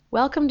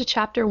Welcome to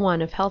Chapter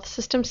 1 of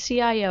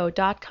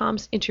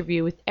HealthSystemCIO.com's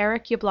interview with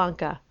Eric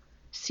Yablonka,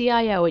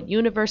 CIO at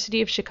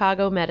University of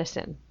Chicago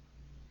Medicine.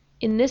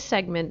 In this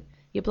segment,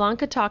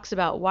 Yablonka talks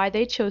about why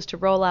they chose to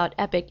roll out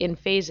Epic in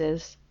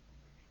phases,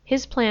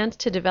 his plans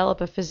to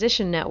develop a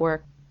physician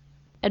network,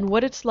 and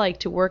what it's like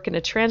to work in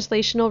a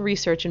translational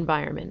research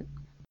environment.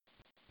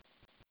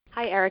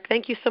 Hi, Eric.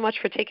 Thank you so much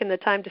for taking the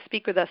time to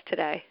speak with us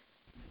today.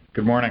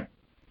 Good morning.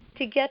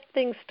 To get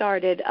things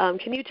started,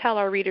 can you tell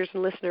our readers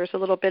and listeners a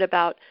little bit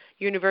about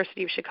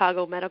University of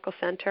Chicago Medical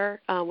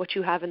Center, what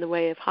you have in the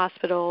way of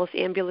hospitals,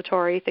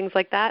 ambulatory, things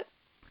like that?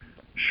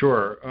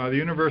 Sure. The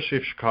University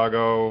of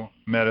Chicago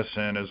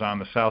Medicine is on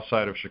the south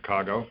side of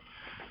Chicago.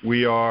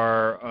 We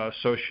are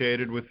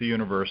associated with the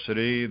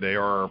university. They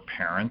are our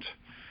parent.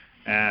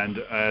 And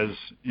as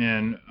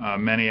in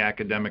many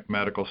academic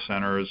medical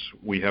centers,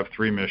 we have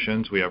three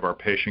missions. We have our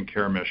patient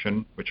care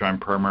mission, which I'm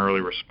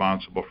primarily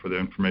responsible for the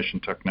information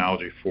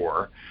technology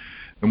for.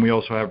 And we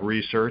also have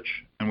research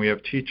and we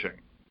have teaching.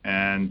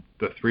 And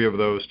the three of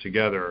those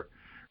together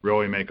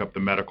really make up the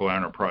medical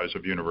enterprise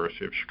of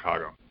University of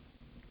Chicago.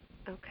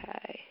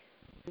 Okay.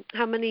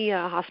 How many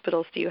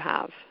hospitals do you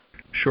have?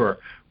 Sure.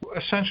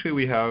 Essentially,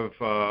 we have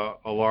a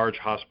large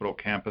hospital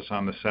campus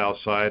on the south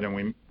side,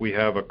 and we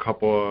have a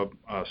couple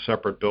of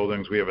separate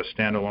buildings. We have a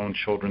standalone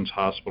children's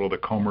hospital, the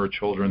Comer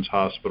Children's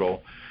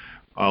Hospital.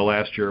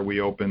 Last year,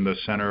 we opened the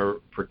Center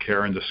for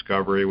Care and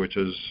Discovery, which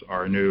is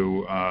our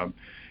new adult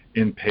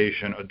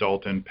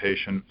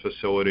inpatient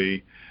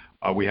facility.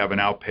 We have an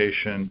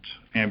outpatient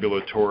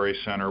ambulatory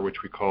center,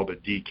 which we call the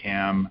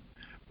DCAM,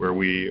 where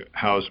we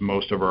house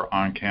most of our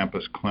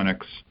on-campus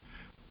clinics.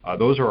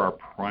 Those are our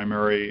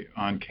primary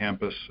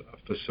on-campus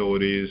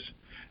facilities.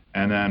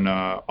 And then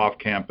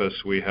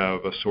off-campus, we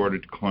have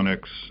assorted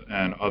clinics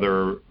and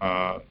other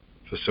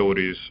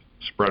facilities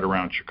spread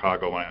around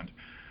Chicagoland.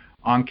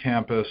 On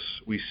campus,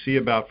 we see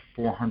about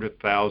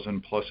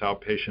 400,000 plus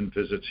outpatient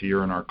visits a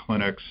year in our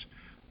clinics,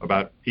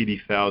 about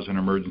 80,000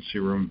 emergency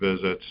room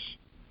visits,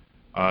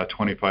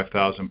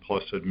 25,000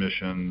 plus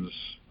admissions,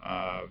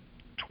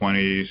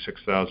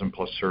 26,000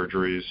 plus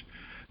surgeries.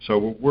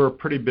 So we're a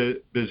pretty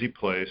busy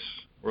place.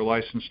 We're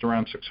licensed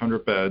around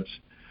 600 beds,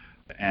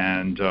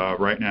 and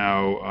right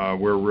now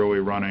we're really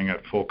running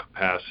at full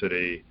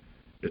capacity.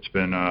 It's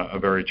been a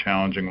very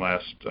challenging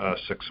last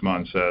 6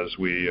 months as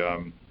we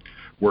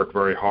work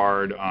very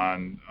hard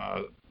on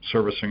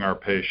servicing our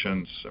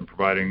patients and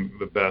providing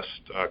the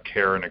best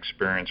care and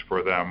experience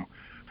for them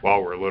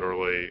while we're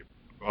literally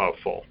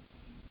full.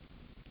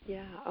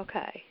 Yeah,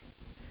 okay.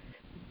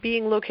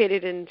 Being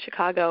located in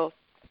Chicago,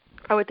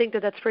 I would think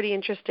that that's pretty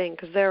interesting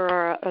because there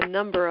are a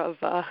number of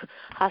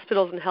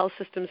hospitals and health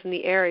systems in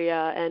the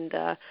area, and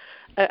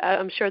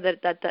I'm sure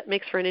that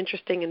makes for an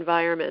interesting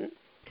environment.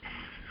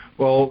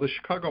 Well, the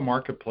Chicago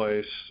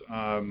marketplace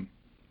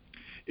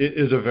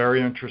is a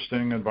very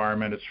interesting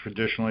environment. It's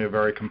traditionally a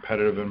very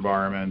competitive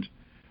environment.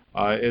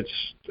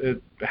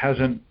 It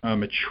hasn't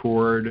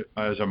matured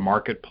as a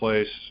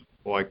marketplace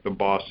like the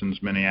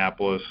Boston's,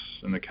 Minneapolis,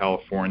 and the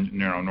California,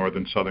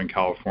 northern Southern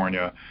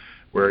California,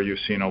 where you've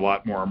seen a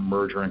lot more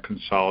merger and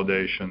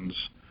consolidations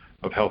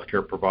of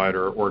healthcare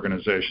provider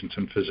organizations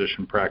and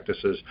physician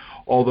practices,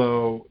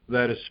 although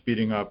that is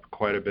speeding up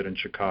quite a bit in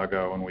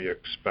Chicago, and we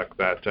expect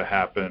that to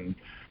happen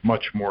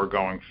much more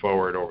going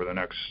forward over the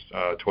next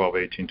 12,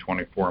 18,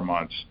 24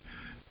 months.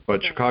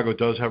 But Chicago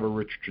does have a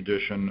rich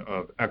tradition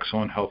of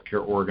excellent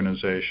healthcare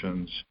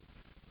organizations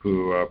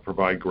who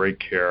provide great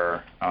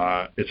care.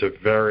 It's a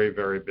very,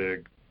 very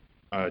big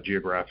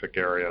geographic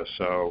area,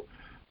 so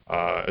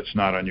it's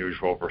not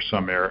unusual for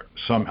some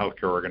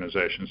healthcare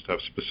organizations to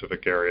have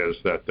specific areas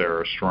that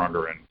they're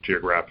stronger in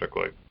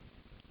geographically.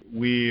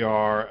 We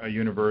are a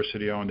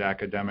university-owned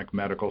academic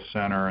medical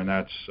center, and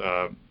that's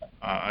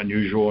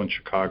unusual in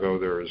Chicago.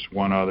 There is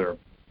one other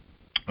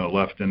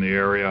left in the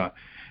area,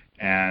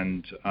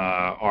 and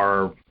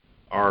our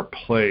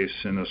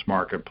place in this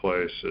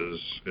marketplace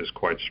is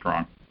quite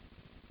strong.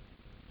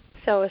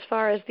 So as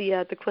far as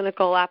the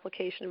clinical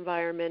application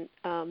environment,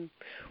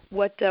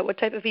 what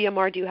type of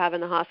EMR do you have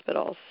in the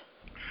hospitals?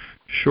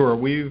 Sure.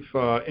 We've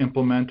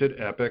implemented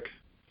Epic.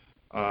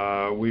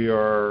 We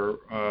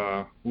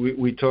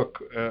took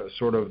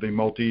sort of the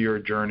multi-year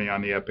journey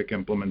on the Epic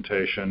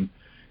implementation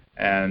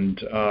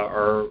and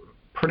are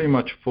pretty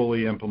much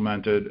fully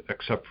implemented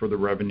except for the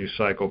revenue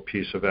cycle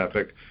piece of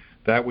Epic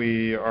that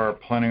we are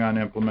planning on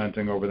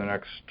implementing over the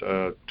next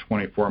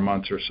 24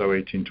 months or so,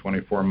 18,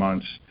 24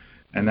 months.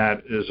 And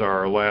that is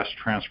our last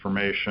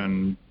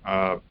transformation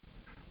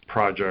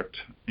project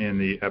in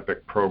the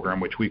Epic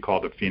program, which we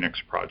call the Phoenix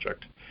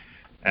Project.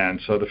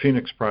 And so the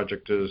Phoenix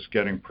Project is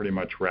getting pretty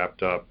much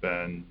wrapped up,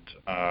 and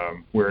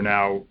we're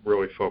now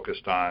really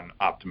focused on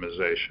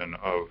optimization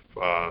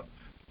of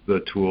the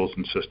tools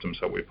and systems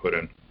that we put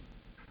in.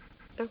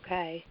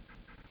 Okay.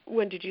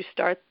 When did you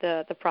start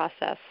the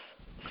process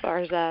as far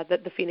as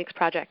the Phoenix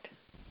Project?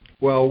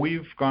 Well,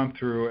 we've gone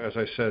through, as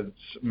I said,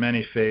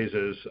 many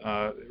phases.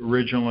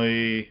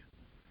 Originally,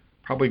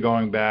 probably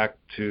going back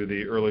to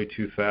the early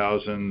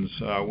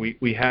 2000s,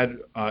 we had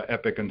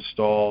Epic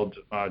installed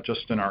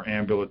just in our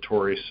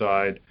ambulatory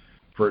side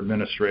for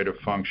administrative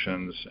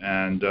functions,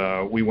 and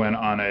we went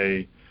on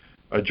a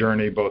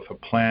journey, both a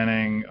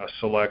planning, a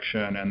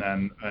selection, and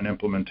then an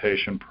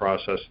implementation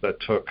process that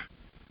took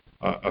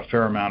a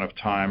fair amount of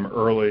time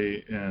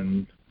early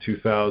in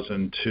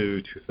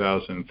 2002,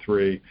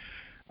 2003.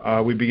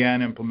 We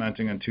began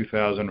implementing in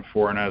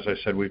 2004, and as I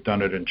said, we've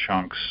done it in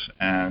chunks.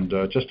 And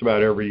just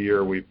about every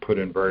year we've put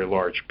in very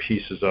large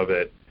pieces of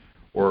it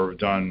or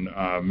done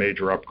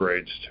major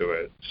upgrades to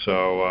it.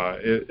 So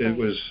it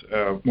was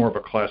more of a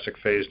classic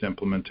phased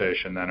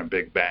implementation than a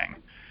big bang.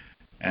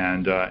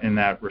 And in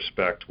that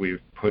respect,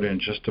 we've put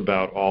in just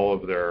about all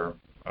of their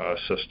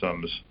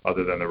systems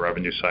other than the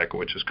revenue cycle,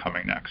 which is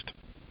coming next.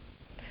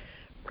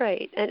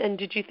 Right. And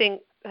did you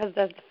think, has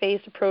the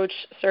phased approach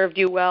served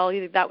you well?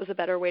 You think that was a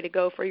better way to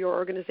go for your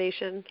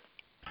organization?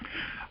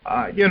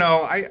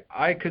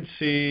 I could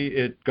see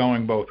it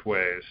going both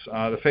ways.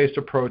 The phased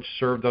approach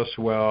served us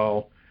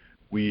well.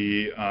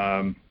 We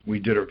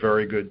did a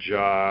very good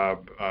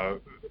job,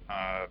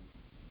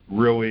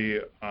 really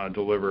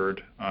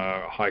delivered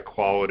high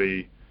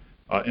quality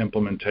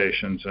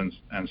implementations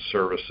and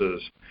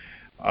services.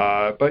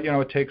 But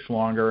it takes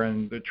longer,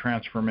 and the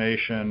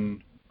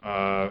transformation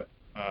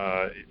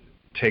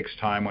takes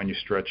time when you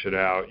stretch it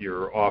out.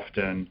 You're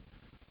often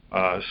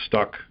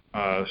stuck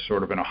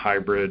sort of in a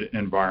hybrid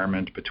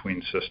environment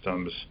between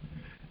systems,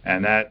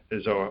 and that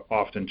is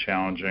often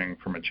challenging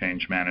from a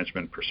change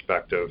management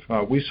perspective.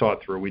 We saw it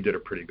through. We did a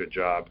pretty good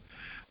job.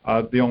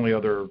 The only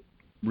other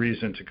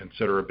reason to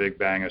consider a big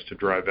bang is to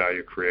drive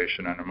value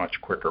creation in a much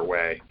quicker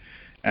way.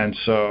 And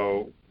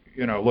so,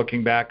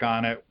 looking back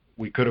on it,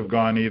 we could have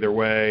gone either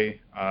way.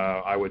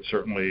 I would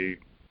certainly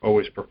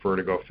always prefer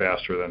to go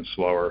faster than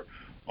slower,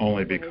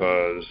 only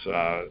because,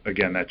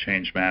 again, that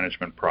change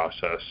management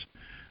process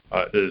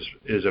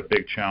is a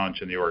big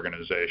challenge in the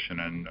organization,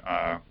 and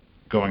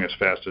going as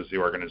fast as the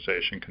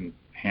organization can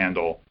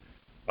handle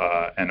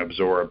and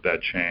absorb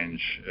that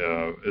change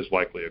is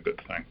likely a good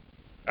thing.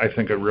 I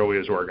think it really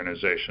is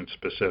organization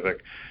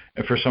specific.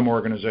 And for some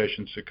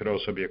organizations, it could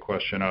also be a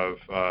question of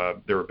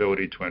their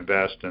ability to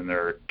invest in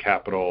their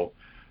capital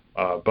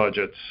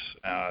budgets.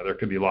 There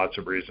could be lots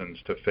of reasons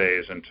to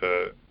phase and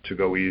to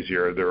go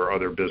easier. There are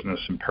other business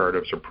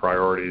imperatives or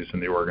priorities in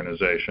the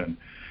organization.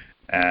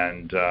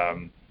 And,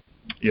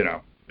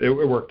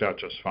 it worked out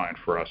just fine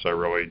for us. I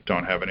really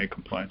don't have any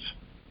complaints.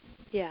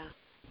 Yeah.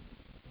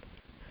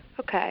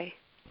 Okay.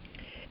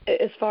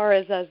 As far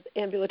as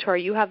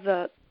ambulatory, you have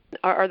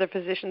are the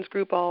physicians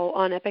group all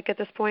on Epic at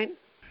this point?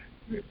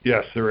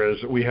 Yes, there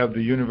is. We have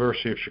the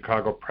University of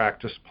Chicago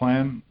practice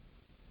plan,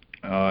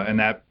 and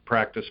that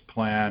practice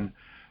plan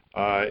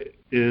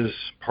is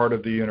part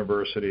of the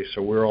university,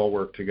 so we're all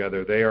work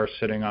together. They are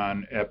sitting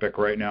on Epic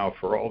right now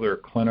for all their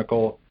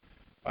clinical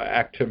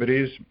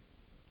activities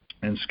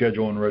and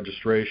schedule and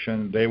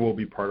registration. They will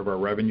be part of our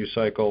revenue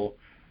cycle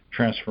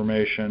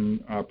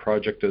transformation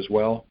project as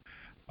well,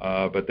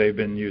 but they've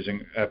been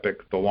using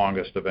Epic the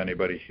longest of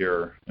anybody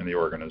here in the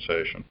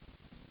organization.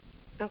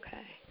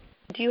 Okay.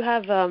 Do you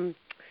have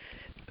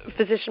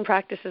physician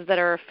practices that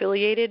are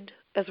affiliated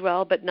as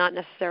well, but not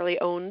necessarily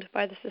owned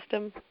by the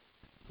system?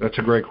 That's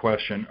a great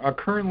question.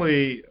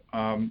 Currently,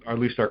 at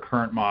least our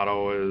current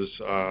model is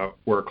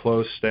we're a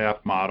closed staff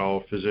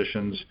model.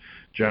 Physicians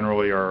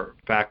generally are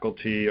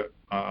faculty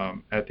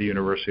at the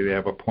university. They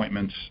have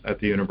appointments at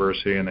the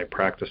university, and they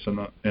practice in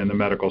the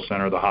medical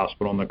center, the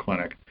hospital, and the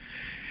clinic.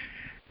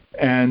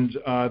 And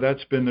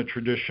that's been the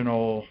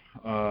traditional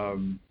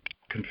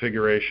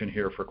configuration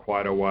here for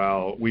quite a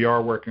while. We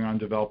are working on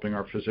developing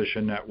our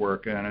physician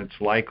network, and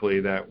it's likely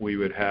that we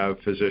would have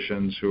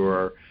physicians who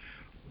are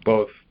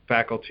both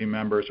faculty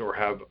members or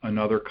have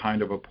another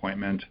kind of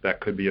appointment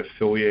that could be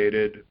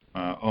affiliated,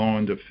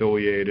 owned,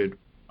 affiliated,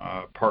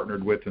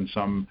 partnered with in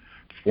some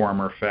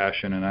form or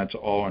fashion, and that's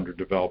all under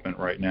development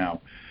right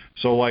now.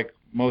 So like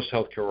most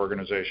healthcare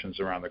organizations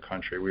around the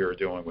country, we are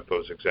dealing with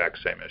those exact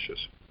same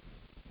issues.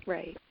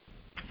 Right.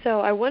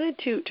 So I wanted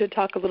to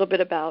talk a little bit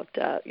about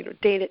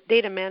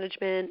data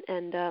management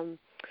and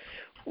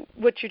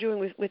what you're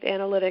doing with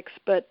analytics.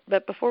 But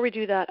before we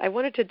do that, I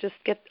wanted to just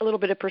get a little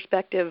bit of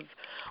perspective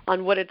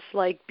on what it's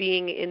like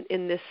being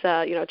in this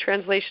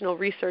translational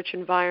research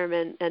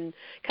environment and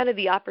kind of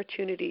the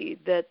opportunity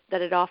that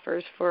it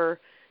offers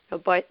for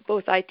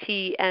both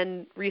IT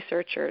and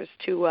researchers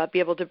to be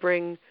able to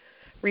bring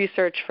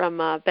research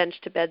from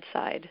bench to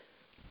bedside.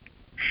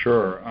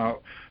 Sure.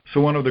 So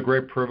one of the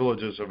great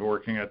privileges of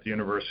working at the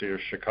University of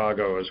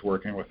Chicago is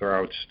working with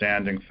our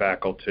outstanding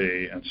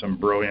faculty and some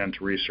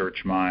brilliant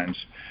research minds.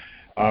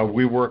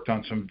 We worked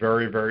on some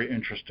very, very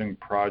interesting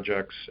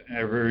projects,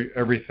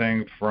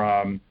 everything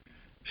from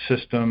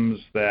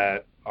systems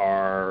that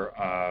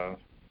are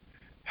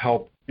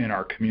help in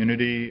our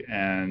community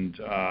and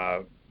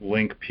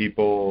link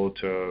people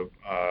to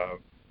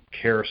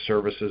care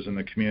services in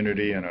the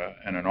community in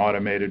an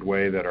automated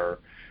way that are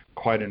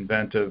quite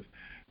inventive,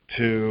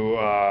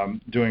 to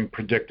doing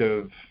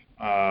predictive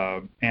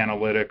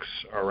analytics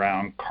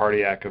around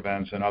cardiac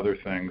events and other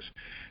things.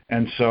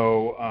 And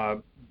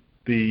so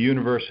the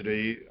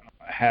university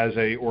has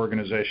a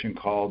organization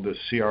called the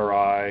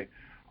CRI,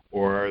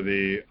 or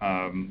the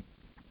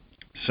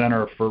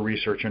Center for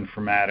Research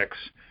Informatics.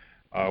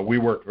 We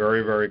work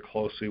very, very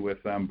closely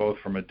with them, both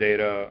from a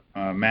data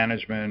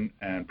management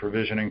and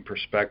provisioning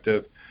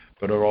perspective,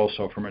 but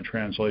also from a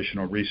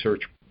translational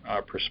research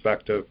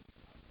perspective.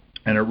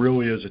 And it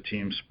really is a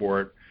team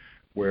sport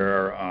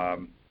where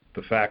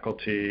the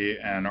faculty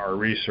and our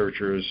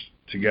researchers,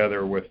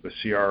 together with the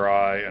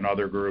CRI and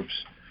other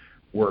groups,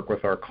 work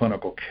with our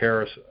clinical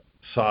care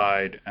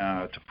side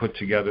to put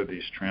together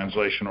these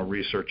translational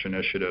research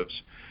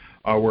initiatives.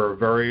 We're a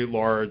very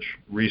large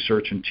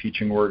research and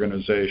teaching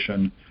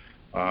organization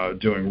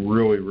doing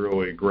really,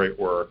 really great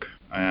work,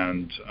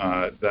 and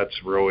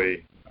that's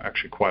really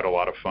actually quite a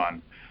lot of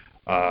fun.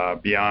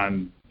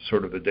 Beyond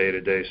sort of the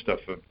day-to-day stuff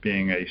of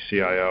being a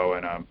CIO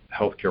and a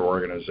healthcare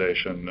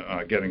organization,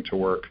 getting to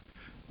work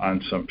on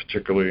some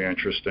particularly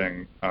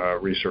interesting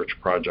research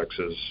projects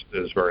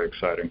is very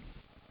exciting.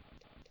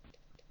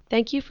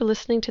 Thank you for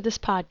listening to this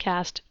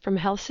podcast from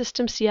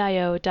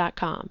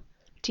healthsystemcio.com.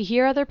 To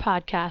hear other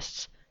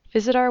podcasts,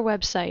 visit our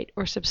website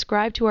or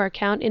subscribe to our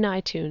account in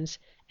iTunes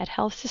at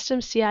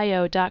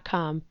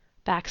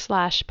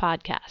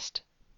healthsystemcio.com/podcast.